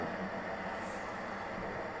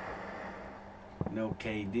No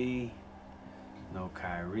KD, no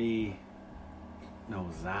Kyrie, no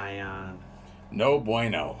Zion. No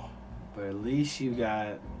bueno. But at least you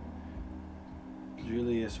got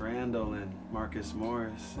Julius Randle and Marcus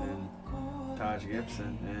Morris and Taj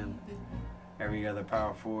Gibson and every other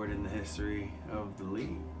power forward in the history of the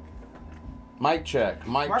league. Mic check.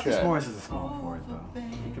 Marcus Morris is a small forward, though.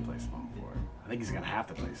 He can play small forward. I think he's going to have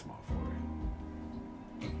to play small forward.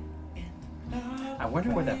 I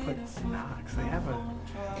wonder where that puts Knox. They have a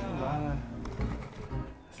lot of...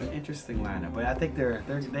 It's an interesting lineup, but I think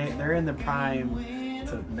they're in the prime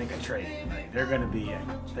to make a trade. Like, they're going to be...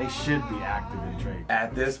 They should be active in trade.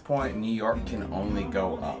 At this point, New York can only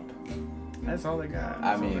go up. That's all they got.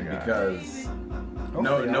 I mean, because...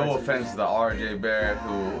 No offense to the RJ Barrett,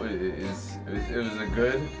 who it was a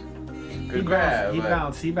good grab. He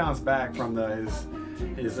bounced back from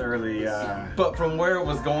his early. But from where it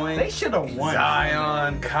was going, they should have won.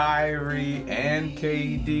 Zion, Kyrie, and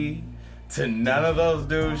KD to none of those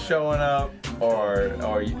dudes showing up or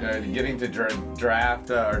getting to draft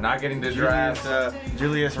or not getting to draft.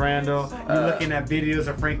 Julius Randle. You're looking at videos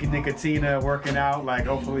of Frankie Nicotina working out. Like,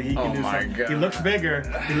 hopefully he can do something. God. He looks bigger.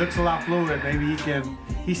 He looks a lot fluid. Maybe he can.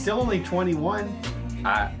 He's still only 21.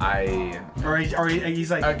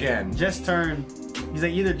 He's like again just turned. He's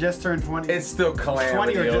like either just turned 20. It's still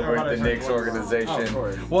calamity over at the Knicks organization.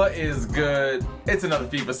 What is good? It's another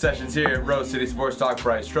FIFA Sessions here at Rose City Sports Talk.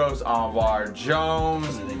 Bryce Strauss, Anwar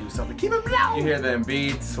Jones. They do something. Keep him down. You hear them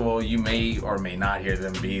beats. Well, you may or may not hear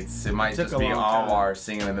them beats. It might just be Anwar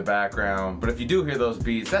singing in the background. But if you do hear those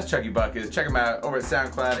beats, that's Chucky Buckets. Check him out over at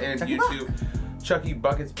SoundCloud and YouTube. Chucky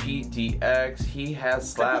Buckets PTX. He has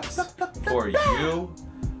slaps for you.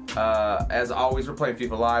 As always, we're playing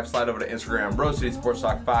FIFA Live. Slide over to Instagram, Rose City Sports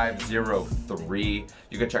Talk 503.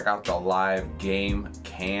 You can check out the live game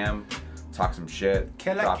cam, talk some shit.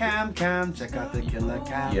 Killer cam, check out the killer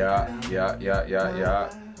cam. Yeah.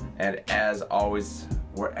 And as always,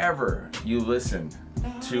 wherever you listen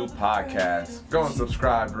to podcasts, go and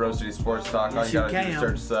subscribe to Rose City Sports Talk. All you gotta do is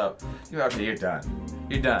search us up. Okay, you're done.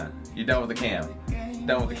 You're done with the cam.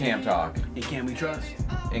 Done with the cam talk. And can we trust?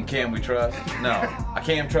 And can we trust? No. I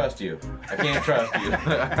can't trust you. I can't trust you.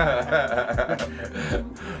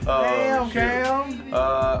 Damn, Cam.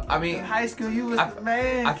 I mean, high school, you was the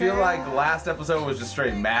man. I feel like last episode was just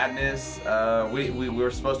straight madness. We were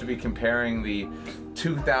supposed to be comparing the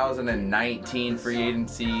 2019 free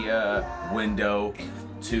agency window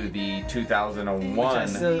to the 2001,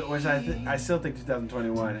 I still think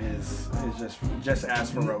 2021 is just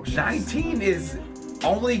as ferocious. 19 is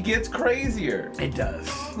only gets crazier. It does.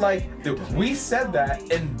 Like, dude, we said that,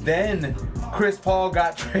 and then Chris Paul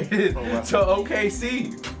got traded to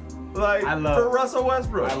OKC. Like, for Russell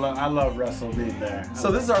Westbrook. I love Russell being there. So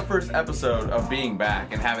this is our first episode of being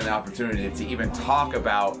back and having the opportunity to even talk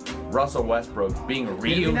about Russell Westbrook being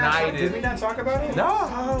reunited. Did we not talk about it? No.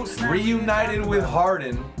 Oh, snap. Reunited with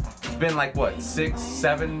Harden. It's been like, what,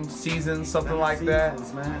 6-7 seasons, something like that?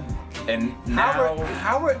 Man. And now,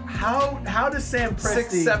 how does Sam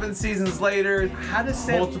Presti 6-7 seasons later,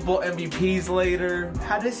 multiple MVPs later,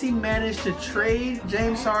 how does he manage to trade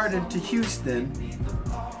James Harden to Houston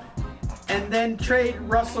and then trade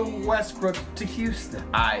Russell Westbrook to Houston?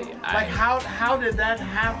 How did that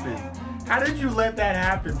happen? How did you let that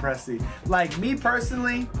happen, Presti? Like, me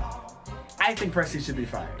personally, I think Presti should be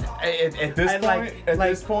fired. At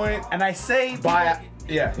this point, and I say people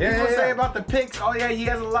say about the picks. Oh yeah, he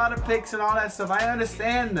has a lot of picks and all that stuff. I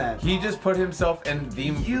understand that. He just put himself in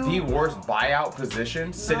the worst buyout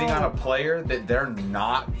position, sitting on a player that they're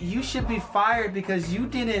not. You should be fired because you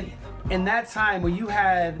didn't. In that time when you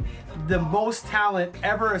had the most talent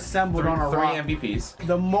ever assembled on a roster. 3 MVPs.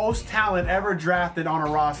 The most talent ever drafted on a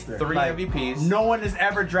roster. 3 MVPs. No one has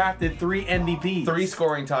ever drafted 3 MVPs. 3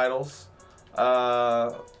 scoring titles.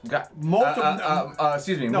 More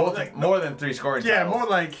than 3 scoring titles. Yeah, more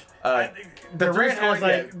like Durant has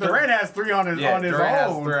 3 on his own. Durant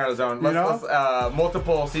has 3 on his own. Let's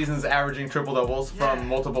multiple seasons averaging triple doubles from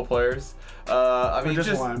multiple players. I mean,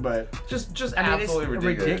 just one, but just absolutely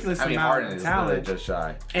ridiculous. I mean, Harden is really just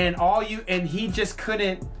shy. And he just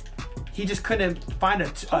couldn't. He just couldn't find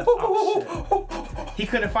he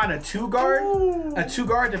couldn't find a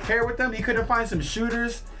 2-guard to pair with them. He couldn't find some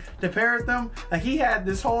shooters to pair with them. Like, he had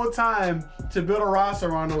this whole time to build a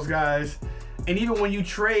roster on those guys. And even when you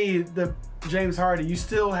trade the James Harden, you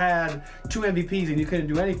still had 2 MVPs and you couldn't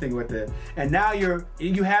do anything with it. And now you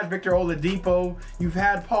had Victor Oladipo, you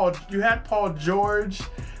had Paul George.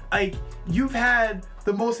 Like, you've had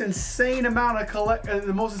the most insane amount of talent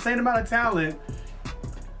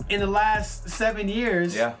in the last 7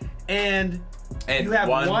 years. Yeah. And And you have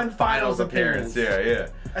one finals appearance. Yeah.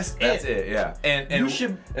 That's it. Yeah. And you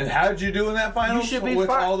should. And how did you do in that finals? You should be with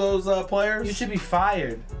all those players. You should be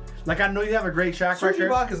fired. Like, I know you have a great track record.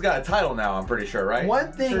 Serge Ibaka's got a title now, I'm pretty sure, right?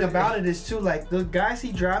 One thing about it is, too, like, the guys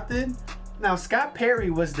he drafted... Now, Scott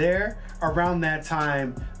Perry was there around that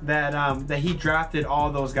time that he drafted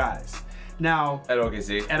all those guys. Now... At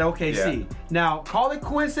OKC. Yeah. Now, call it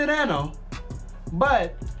coincidental,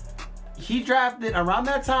 but he drafted... Around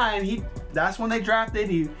that time, that's when they drafted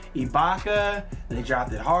Ibaka, they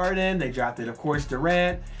drafted Harden, they drafted, of course,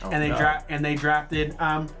 Durant, and they drafted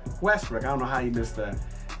Westbrook. I don't know how you missed that.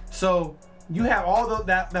 So you have all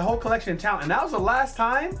the whole collection of talent, and that was the last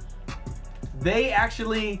time they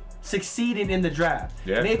actually succeeded in the draft.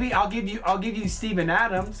 Yeah. Maybe I'll give you Steven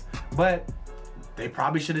Adams, but they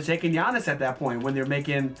probably should have taken Giannis at that point when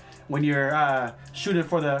you're shooting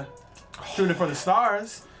for the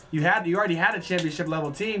stars. You already had a championship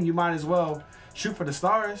level team. You might as well shoot for the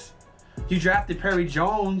stars. You drafted Perry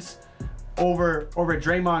Jones over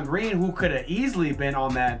Draymond Green, who could have easily been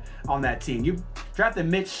on that team. You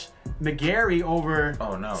drafted Mitch McGary over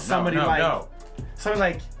somebody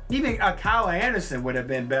like even Kyle Anderson would have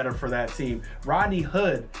been better for that team. Rodney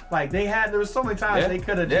Hood, there was so many times they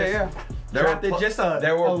could have just drafted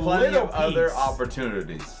there were plenty of piece. other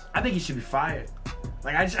opportunities. I think he should be fired.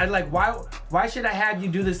 Why should I have you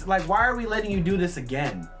do this? Like, why are we letting you do this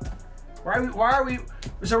again? Why are we?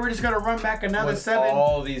 So we're just gonna run back another with 7.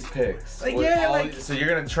 All these picks. So you're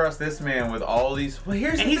gonna trust this man with all these. Well,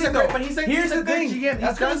 here's the thing, though. He's a good GM.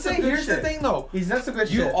 He's done some good Here's shit. the thing, though. He's done some good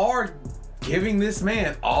shit. You are giving this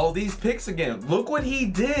man all these picks again. Look what he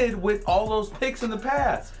did with all those picks in the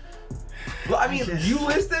past. Well, I mean, you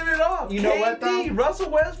listed it off. You know what, though?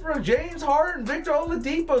 Russell Westbrook, James Harden, Victor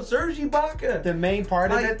Oladipo, Serge Ibaka. The main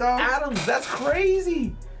part of it, though, Adams, that's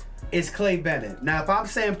crazy. Is Clay Bennett. Now, if I'm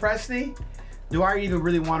Sam Presti, do I even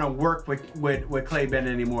really want to work with Clay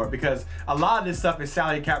Bennett anymore? Because a lot of this stuff is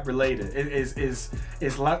salary cap related. It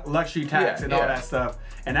is luxury tax and all that stuff.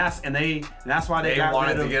 And that's why they got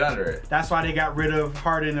wanted rid of, to get under it. That's why they got rid of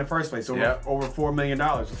Harden in the first place. Over $4 million.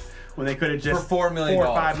 When they could have just for $4 million, $4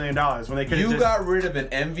 or $5 million. When they could have got rid of an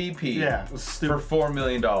MVP. Yeah, it was stupid. For $4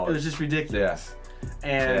 million. It was just ridiculous. Yeah.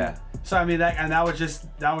 And so I mean that was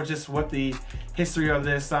just what the history of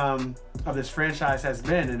this franchise has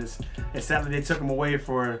been, and it's sadly they took him away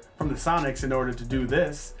from the Sonics in order to do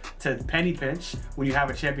this, to penny pinch when you have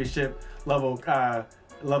a championship level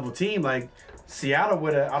team. Like Seattle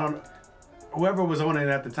would have, whoever was on it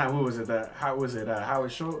at the time, who was it?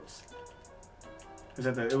 Howard Schultz? Is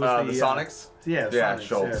that the Sonics? Yeah, Sonics,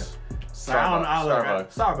 Schultz. Yeah.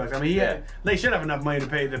 Starbucks. I mean, they should have enough money to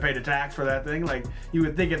pay the tax for that thing. Like you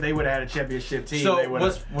would think if they would have had a championship team, they would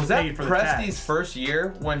have was that paid for Presti's first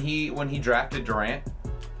year when he drafted Durant?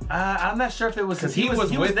 I'm not sure if it was because he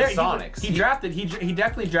was with the Sonics. He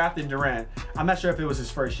definitely drafted Durant. I'm not sure if it was his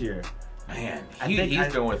first year. Man,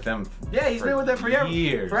 he's been with them. Yeah, he's been with them forever.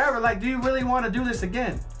 Years. Forever. Like, do you really want to do this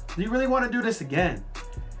again?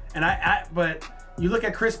 And but. You look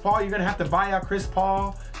at Chris Paul, you're going to have to buy out Chris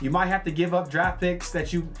Paul. You might have to give up draft picks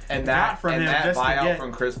that you got from him that just buyout to get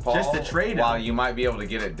from Chris Paul, just to trade him. While you might be able to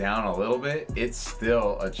get it down a little bit, it's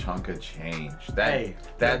still a chunk of change.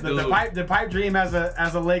 The pipe dream as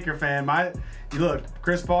a Laker fan, look,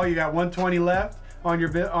 Chris Paul, you got 120 left on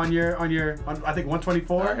your I think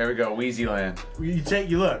 124. Right, here we go, Wheezy Land.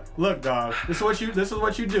 Look, dog. This is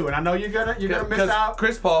what you do, and I know you're gonna miss out.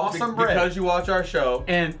 Chris Paul, on some bread. Because you watch our show,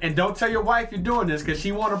 and don't tell your wife you're doing this because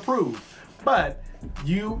she won't approve. But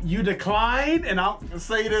you declined, and I'll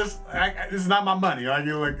say this. This is not my money,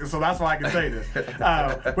 so that's why I can say this.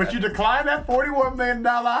 But you declined that $41 million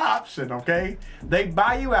option. Okay, they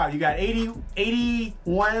buy you out. You got $83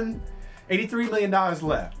 million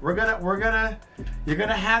left. You're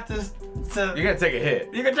gonna have to. You're gonna take a hit.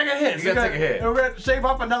 You're gonna take a hit. You're gonna take a hit. We're gonna shave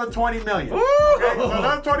off another $20 million. Ooh. Okay? So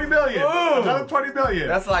another $20 million. Ooh. Another $20 million.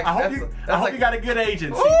 That's like. I hope you got a good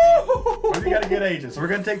agent. Ooh. I hope you got a good agent. So we're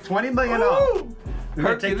gonna take $20 million off. We're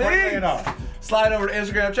gonna take $20 million off. Slide over to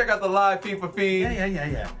Instagram. Check out the live FIFA feed.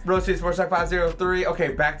 Yeah. Bro City Sports Talk 503. Okay,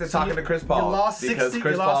 back to talking to Chris Paul. You lost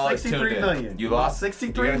 $63 million. You lost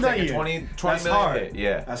 $63 million. $20 million hit.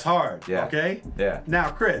 Yeah. That's hard. Yeah. Okay? Yeah.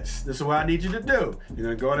 Now, Chris, this is what I need you to do.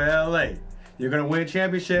 You're going to go to LA. You're going to win a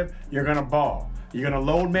championship. You're going to ball. You're going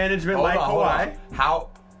to load management Kawhi.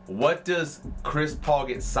 What does Chris Paul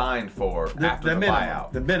get signed for after the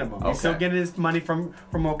buyout? The minimum. Okay. He's still getting his money from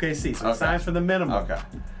OKC. So he signs for the minimum. Okay.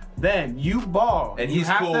 Then you ball, and he's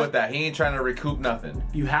cool with that. He ain't trying to recoup nothing.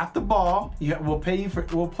 You have to ball. We'll play you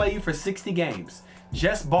for 60 games.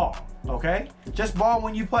 Just ball, okay? Just ball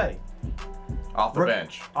when you play. Off the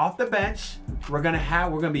bench. Off the bench. We're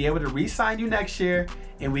gonna be able to re-sign you next year,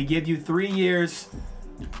 and we give you 3 years.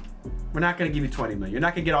 We're not gonna give you $20 million. You're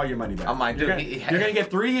not gonna get all your money back. I'm like, dude, you're gonna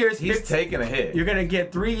get 3 years. He's taking a hit. You're gonna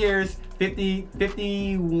get 3 years,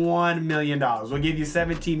 $51 million. We'll give you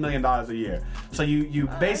 $17 million a year. So you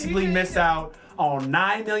basically miss out on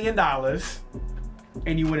 $9 million,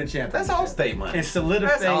 and you win a championship. That's all state money. And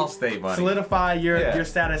solidify your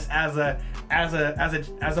status as a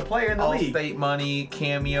player in the league. All state money,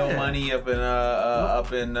 cameo money up in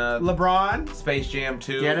LeBron, Space Jam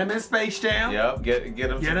 2. Get him in Space Jam. Yep, get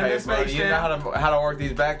him some pay money. You know how to work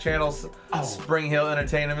these back channels. Spring Hill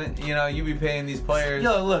Entertainment. You know, you be paying these players.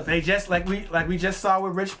 Yo, look, they just like we just saw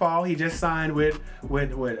with Rich Paul. He just signed with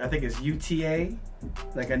I think it's UTA.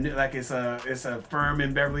 It's a firm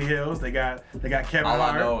in Beverly Hills. They got Kevin Hart. All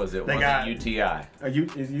I know is it wasn't UTI.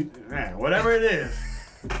 Whatever it is.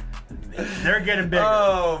 They're getting bigger.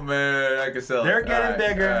 Oh man, I can sell. They're getting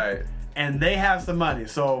bigger, and they have some money.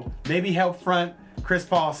 So maybe help front Chris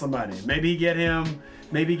Paul some money. Maybe get him.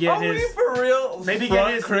 Maybe get his. For real? Maybe front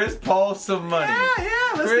get his Chris Paul some money. Yeah.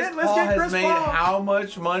 Let's get Chris has made Paul. How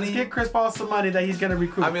much money? Let's get Chris Paul some money that he's gonna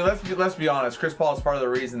recoup. I mean, let's be honest. Chris Paul is part of the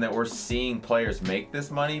reason that we're seeing players make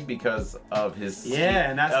this money because of his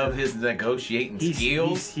his negotiating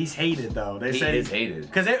skills. He's hated though. They say he's hated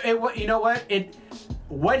because you know what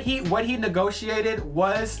what he negotiated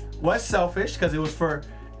was selfish because it was for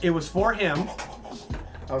him.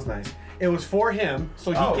 That was nice. It was for him,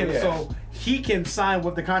 so he can sign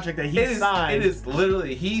with the contract that he signed. It is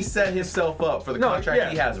literally he set himself up for the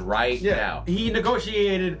contract he has right now. He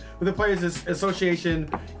negotiated with the Players Association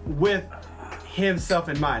with himself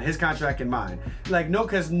in mind, his contract in mind.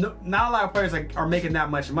 Because not a lot of players are making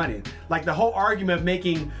that much money. Like the whole argument of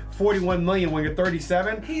making $41 million when you're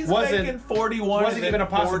 37 wasn't even a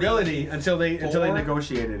possibility until they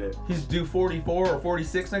negotiated it. He's due 44 or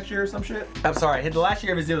 46 next year or some shit. I'm sorry. The last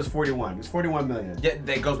year of his deal was 41. It's $41 million. Yeah,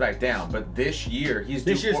 that goes back down. But this year he's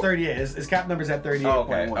due. This year's 38. His cap number's at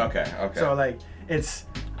 38.1. Oh, okay. So it's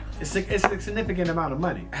a significant amount of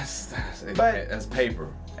money. That's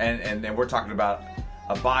paper. And then we're talking about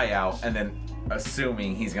a buyout and then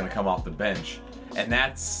assuming he's going to come off the bench. And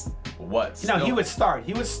that's what? He would start.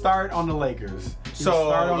 He would start on the Lakers.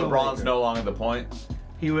 So LeBron's no longer the point?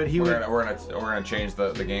 We're gonna change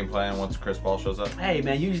the game plan once Chris Paul shows up. Hey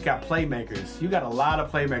man, you just got playmakers. You got a lot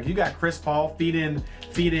of playmakers. You got Chris Paul feeding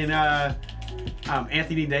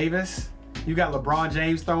Anthony Davis. You got LeBron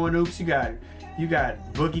James throwing oops. You got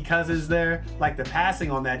Boogie Cousins there. Like the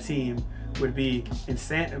passing on that team would be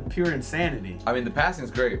pure insanity. I mean, the passing's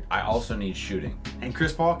great. I also need shooting. And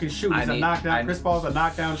Chris Paul can shoot. Chris Paul's a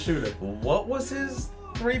knockdown shooter. What was his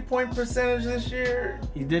 3-point percentage this year?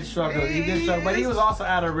 He did struggle. But he was also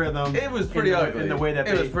out of rhythm. It was pretty ugly. In the way that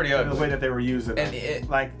they were using him.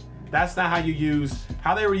 That's not how you use.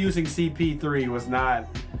 How they were using CP3 was not.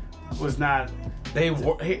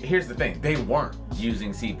 Here's the thing. They weren't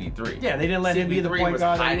using CP3. Yeah, they didn't let him be the point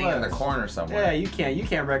guard. Hiding in the corner somewhere. Yeah, you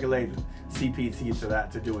can't regulate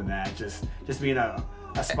CP3 to doing that. Just being a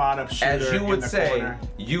spot up shooter. As you would say, corner.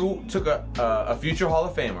 You took a future Hall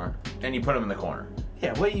of Famer and you put him in the corner.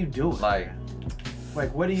 Yeah, what are you doing? What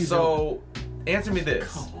are you doing? So, answer me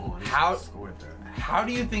this: Come on, how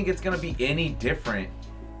do you think it's gonna be any different?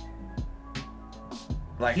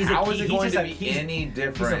 How is it going to be any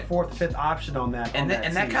different? He's a 4th, 5th option on that. And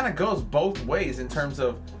that kind of goes both ways in terms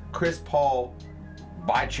of Chris Paul,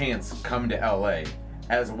 by chance, coming to LA,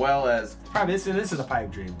 as well as probably this is a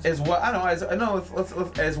pipe dream. As well as on the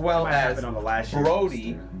last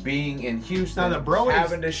Brody being in Houston,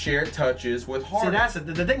 having to share touches with Harden. See, that's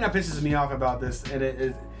the thing that pisses me off about this, and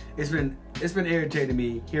it's been irritating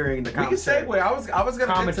me hearing the commentary. We can segue. I was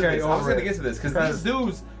going to get to this because these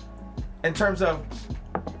dudes, in terms of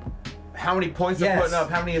how many points they're putting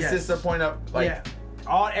up, how many assists they're putting up,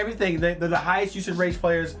 everything. They're the highest usage rate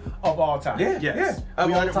players of all time. Yeah.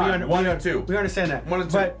 Of all time. 1 and 2. We understand that. 1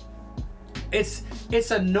 and 2. But it's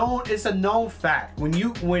a known fact.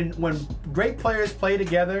 When great players play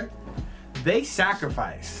together, they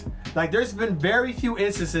sacrifice. There's been very few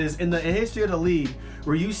instances in the history of the league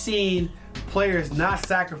where you've seen players not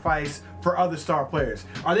sacrifice for other star players.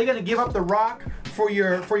 Are they going to give up the rock for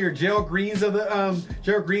your Gerald Greens of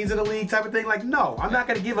the league type of thing? No, I'm not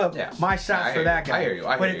going to give up my shots for that guy. I hear you.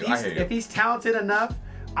 If he's talented enough,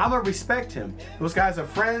 I'm gonna respect him. Those guys are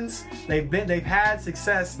friends. They've had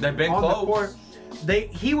success. They've been on close. The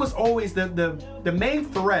court. He was always the main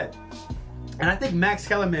threat. And I think Max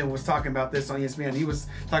Kellerman was talking about this on ESPN. He was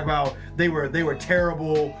talking about they were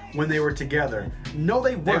terrible when they were together. No,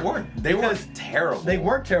 they weren't. They weren't terrible. They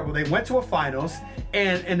weren't terrible. They went to a finals,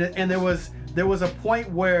 and there was there was a point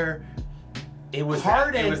where it was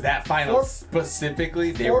Harden. It was that final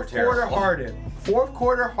specifically. They were terrible. Fourth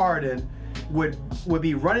quarter Harden would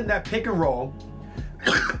be running that pick and roll.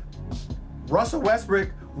 Russell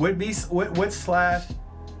Westbrook would slash.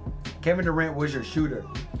 Kevin Durant was your shooter.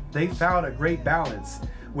 They found a great balance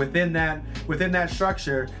within that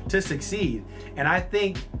structure to succeed. And I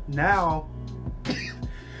think now,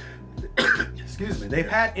 excuse me, they've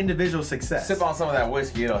had individual success. Sip on some of that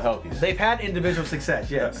whiskey, it'll help you. They've had individual success,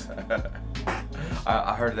 yes.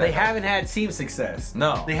 I heard that. They haven't had team success.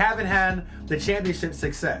 No. They haven't had the championship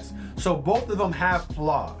success. So both of them have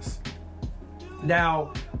flaws.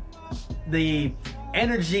 Now, the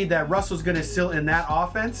energy that Russell's going to instill in that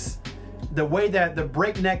offense, the way that the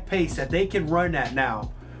breakneck pace that they can run at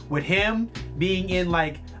now, with him being in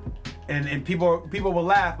like, and people will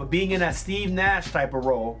laugh, but being in that Steve Nash type of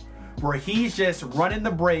role, where he's just running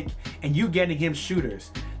the break and you getting him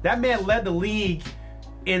shooters. That man led the league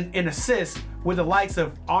in assists with the likes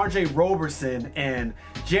of Andre Roberson and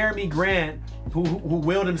Jeremy Grant, who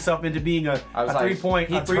willed himself into being a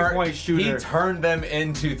three-point shooter. He turned them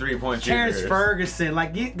into three-point shooters. Terrence Ferguson,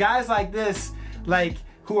 like guys like this, like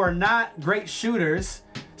who are not great shooters.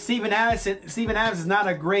 Steven Adams is not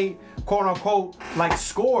a great quote-unquote like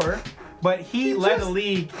scorer, but he led the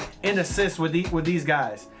league in assists with these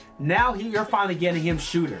guys. Now you're finally getting him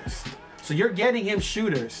shooters. So you're getting him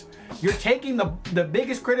shooters. You're taking the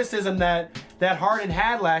biggest criticism that Harden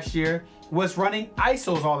had last year was running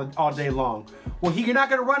ISOs all day long. Well, you're not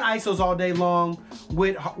going to run ISOs all day long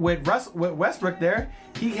with Westbrook there.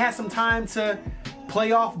 He has some time to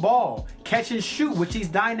play off ball, catch and shoot, which he's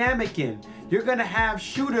dynamic in. You're going to have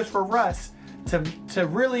shooters for Russ to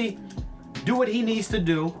really do what he needs to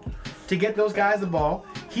do to get those guys the ball.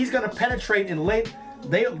 He's going to penetrate and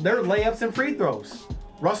their layups and free throws.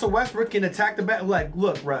 Russell Westbrook can attack the back. Like,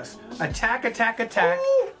 look, Russ, attack.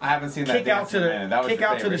 Ooh, I haven't seen that. Kick out to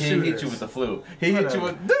the shooters. He hit you with the flute. He hit you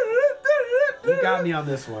with. You got me on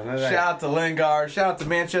this one. Shout out to Lingard. Shout out to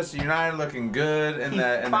Manchester United, looking good in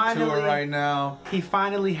the tour right now. He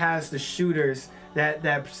finally has the shooters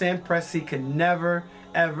that Sam Presti could never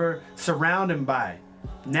ever surround him by.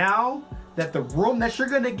 Now that the room that you're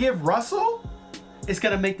gonna give Russell, it's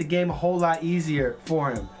gonna make the game a whole lot easier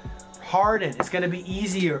for him. Harden, it's going to be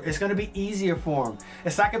easier. It's going to be easier for him.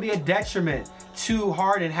 It's not going to be a detriment to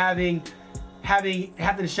Harden having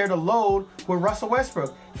to share the load with Russell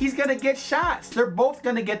Westbrook. He's going to get shots. They're both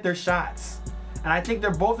going to get their shots. And I think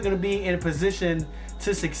they're both going to be in a position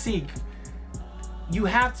to succeed. You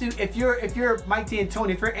have to, if you're Mike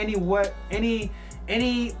D'Antoni, if you're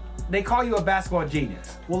any, they call you a basketball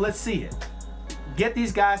genius. Well, let's see it. Get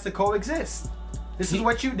these guys to coexist. This is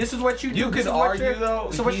what you do. You could argue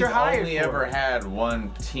though, so what you're hired only for. ever had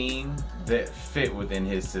one team that fit within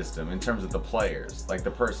his system in terms of the players, like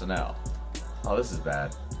the personnel. Oh, this is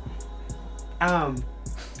bad.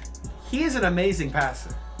 He is an amazing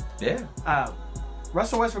passer. Yeah.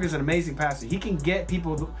 Russell Westbrook is an amazing passer. He can get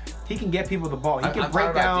people the ball. He can I'm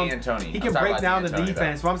break down. D'Antoni. He can break down the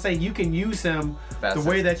defense. But I'm saying you can use him the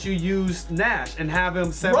way that you use Nash and have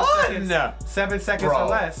him 7 seconds or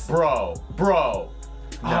less. Bro.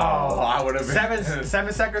 No, I would have been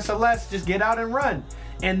 7 seconds or less. Just get out and run.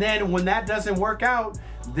 And then when that doesn't work out,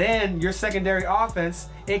 then your secondary offense,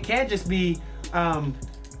 it can't just be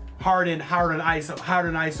Harden ISO,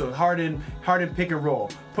 Harden pick and roll.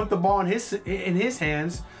 Put the ball in his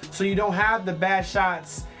hands so you don't have the bad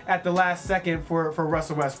shots at the last second for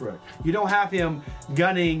Russell Westbrook. You don't have him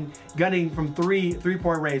gunning from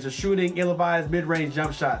three-point range or shooting ill-advised mid-range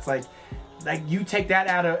jump shots. Like you take that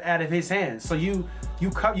out of his hands. So you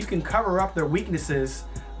can cover up their weaknesses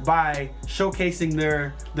by showcasing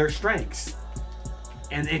their strengths.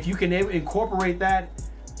 And if you can incorporate that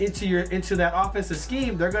into that offensive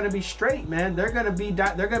scheme, they're going to be straight, man. They're going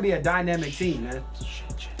to be a dynamic team, man.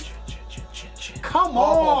 Come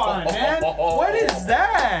on, man. What is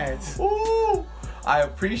that? Ooh. I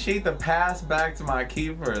appreciate the pass back to my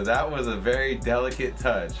keeper. That was a very delicate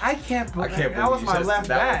touch. I can't believe that was my left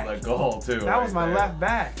back. That was a goal too. That was my left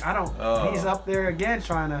back. He's up there again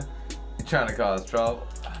trying to cause trouble.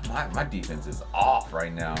 My defense is off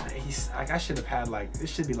right now. I should have had it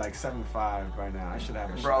should be 7-5 right now. I should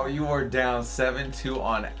have a Bro, you were down 7-2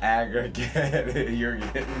 on aggregate. You're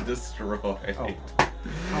getting destroyed. Oh.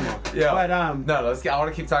 Come on. Yeah. But I want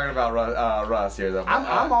to keep talking about Russ here though.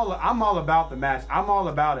 I'm all about the match. I'm all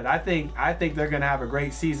about it. I think they're gonna have a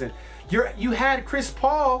great season. You had Chris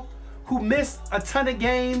Paul, who missed a ton of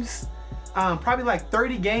games, probably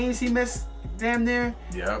 30 games he missed. Damn near.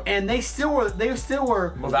 Yep. And they still were.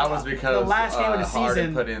 Well, that was because the last game of the Harden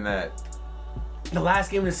season put in that the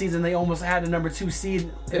last game of the season, they almost had the number 2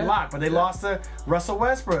 seed in lock, but they lost to Russell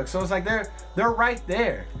Westbrook. So it's like they're right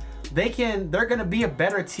there. They're gonna be a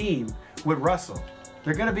better team with Russell.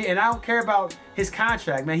 They're gonna be, and I don't care about his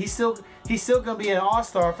contract, man. He's still gonna be an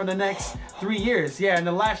all-star for the next 3 years. Yeah, in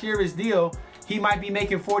the last year of his deal, he might be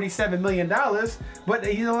making $47 million, but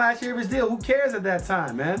in the last year of his deal, who cares at that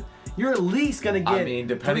time, man? You're at least gonna get. I mean,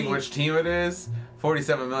 depending which team it is.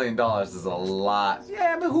 $47 million is a lot.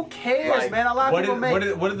 Yeah, but who cares, man? A lot of people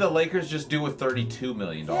make. What did the Lakers just do with $32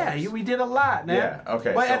 million? Yeah, we did a lot, man. Yeah,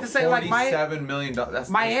 okay. But so at the same, like $47 million. That's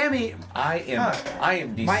Miami. I am.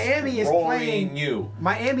 Miami is playing you.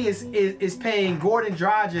 Miami is paying Gordon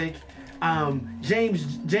Dragic,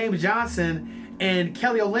 James Johnson, and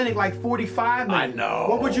Kelly Olynyk like $45 million. I know.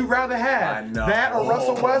 What would you rather have? I know. That or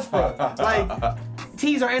Russell Westbrook? Like.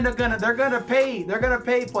 Teams are gonna pay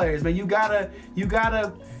players, man. You gotta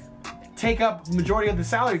take up the majority of the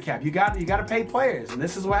salary cap. You gotta pay players, and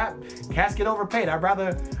this is what happens. Cats get overpaid. I'd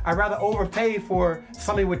rather overpay for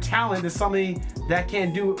somebody with talent than somebody that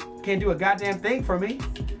can't do a goddamn thing for me.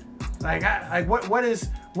 What is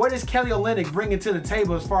Kelly Olynyk bringing to the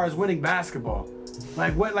table as far as winning basketball?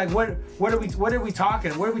 What are we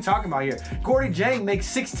talking about here? Gordy Jang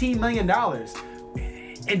makes $16 million.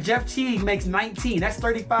 And Jeff Teague makes 19. That's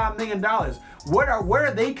 $35 million. What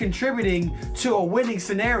are they contributing to a winning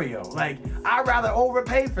scenario? Like, I'd rather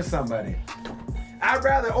overpay for somebody. I'd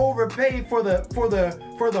rather overpay for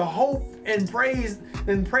the hope and praise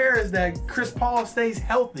and prayers that Chris Paul stays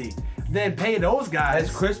healthy than pay those guys.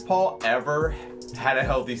 Has Chris Paul ever had a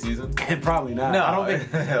healthy season? Probably not. No, I don't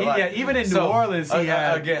think. Even in New Orleans, he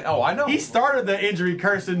had again. Oh, I know. He started the injury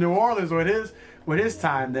curse in New Orleans with his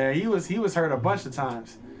time there. He was hurt a bunch of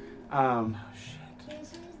times. Oh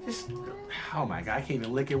my God, I can't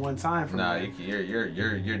even lick it one time from there.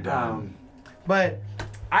 You're done. But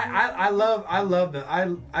I love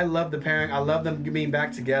the pairing. I love them being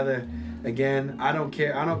back together again. I don't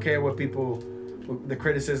care what people, the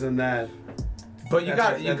criticism that. But you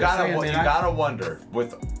gotta wonder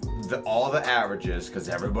with all the averages, because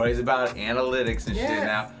everybody's about analytics and shit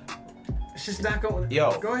now. It's just not going.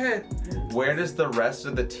 Yo, go ahead. Where does the rest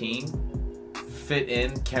of the team fit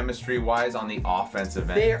in chemistry-wise on the offensive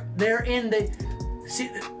end? They're in the. See,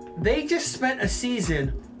 they just spent a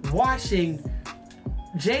season watching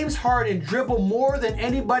James Harden dribble more than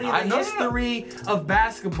anybody in the history of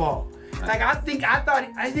basketball. Like I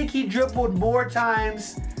think he dribbled more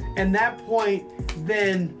times in that point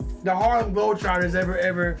than the Harlem Globetrotters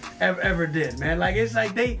ever did, man. Like it's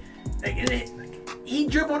like he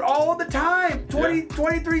dribbled all the time,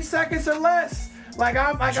 23 seconds or less. Like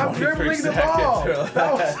I'm dribbling the ball.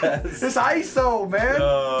 It's ISO, man.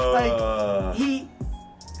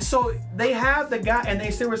 So they have the guy, and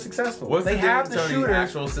they still were successful. They have the shooter.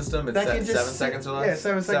 Actual system. It's 7 seconds or less. Yeah,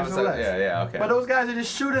 7 seconds or less. Yeah, okay. But those guys are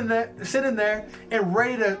just sitting there, and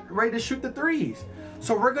ready to shoot the threes.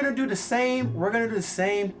 So we're gonna do the same. We're gonna do the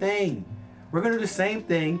same thing. We're gonna do the same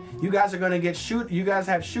thing. You guys are gonna You guys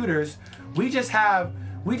have shooters. We just have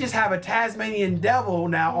a Tasmanian devil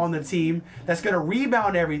now on the team that's going to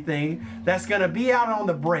rebound everything, that's going to be out on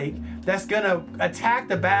the break, that's going to attack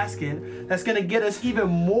the basket, that's going to get us even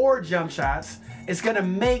more jump shots. It's going to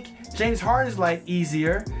make James Harden's life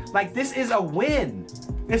easier. Like, this is a win.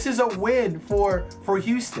 This is a win for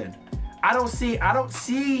Houston. I don't see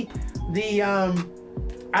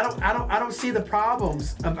the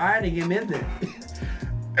problems of adding him in there.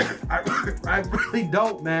 I really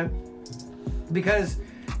don't, man. Because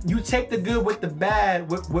you take the good with the bad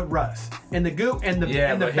with Russ, and the good and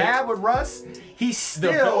the bad with Russ, he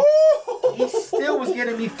still was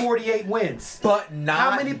getting me 48 wins. But not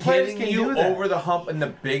how many players can you do that? Over the hump in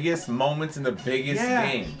the biggest moments in the biggest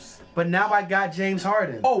games. But now I got James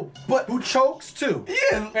Harden. Oh, but who chokes too?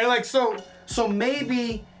 Yeah, and like so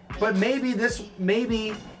maybe it's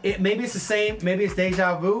the same. Maybe it's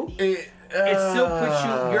deja vu. It still puts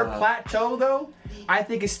your plateau though. I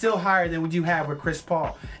think it's still higher than what you have with Chris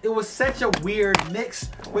Paul. It was such a weird mix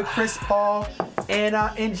with Chris Paul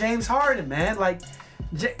and James Harden, man. Like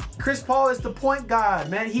Chris Paul is the point guard,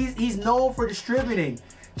 man. He's known for distributing.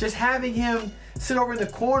 Just having him sit over in the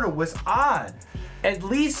corner was odd. At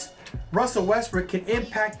least Russell Westbrook can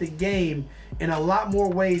impact the game in a lot more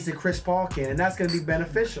ways than Chris Paul can, and that's going to be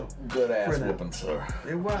beneficial. Good ass whooping, sir.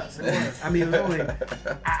 It was. I mean, it was only.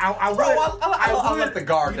 I'll let the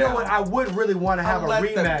guard down. You know what? I would really want to have a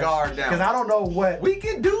rematch. Let the guard down. Because I don't know what. We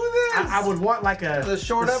can do this. I would want like the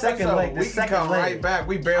short episode. We can come right back.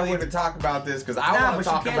 We barely even talk about this because I want to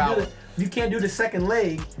talk about You can't do the second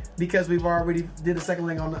leg because we've already did the second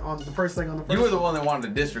leg on the first leg on the first. You were the one that wanted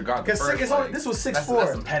to disregard the first leg. This was 6'4".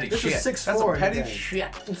 That's some petty shit. This was 6'4". That's some petty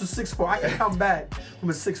shit. This was 6'4". I can come back from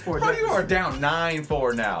a 6'4". Bro, you are down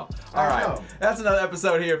 9-4 now. All right. That's another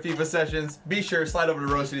episode here of FIFA Sessions. Be sure to slide over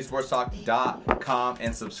to RoseCitySportsTalk.com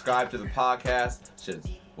and subscribe to the podcast.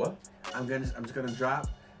 What? I'm just gonna drop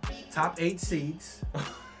top 8 seeds.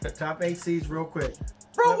 Top 8 seeds real quick.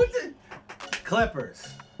 Bro, what the Clippers.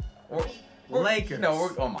 Lakers.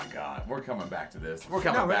 Oh my God. We're coming back to this. We're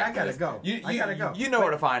coming back I gotta go. I gotta go. You know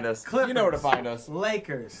where to find us. Clippers, you know where to find us.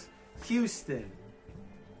 Lakers, Houston,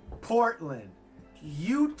 Portland,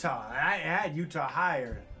 Utah. I had Utah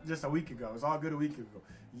higher just a week ago. It was all good a week ago.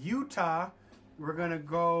 Utah, we're gonna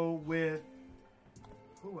go with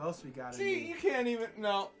who else we got? See, you can't even.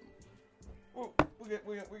 No. We're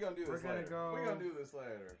gonna do this later. We're gonna do this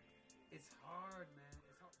later. It's